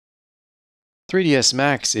3ds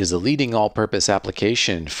Max is a leading all-purpose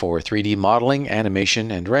application for 3D modeling, animation,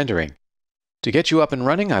 and rendering. To get you up and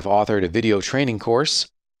running, I've authored a video training course,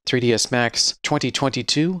 3ds Max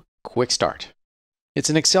 2022 Quick Start. It's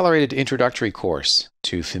an accelerated introductory course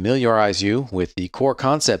to familiarize you with the core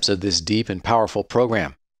concepts of this deep and powerful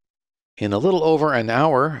program. In a little over an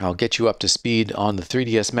hour, I'll get you up to speed on the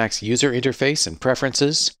 3ds Max user interface and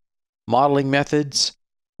preferences, modeling methods,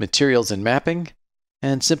 materials and mapping,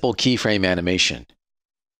 and simple keyframe animation.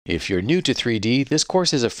 If you're new to 3D, this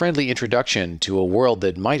course is a friendly introduction to a world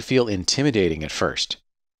that might feel intimidating at first.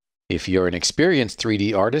 If you're an experienced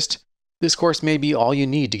 3D artist, this course may be all you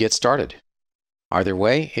need to get started. Either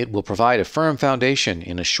way, it will provide a firm foundation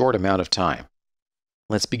in a short amount of time.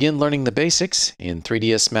 Let's begin learning the basics in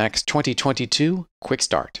 3ds Max 2022 Quick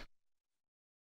Start.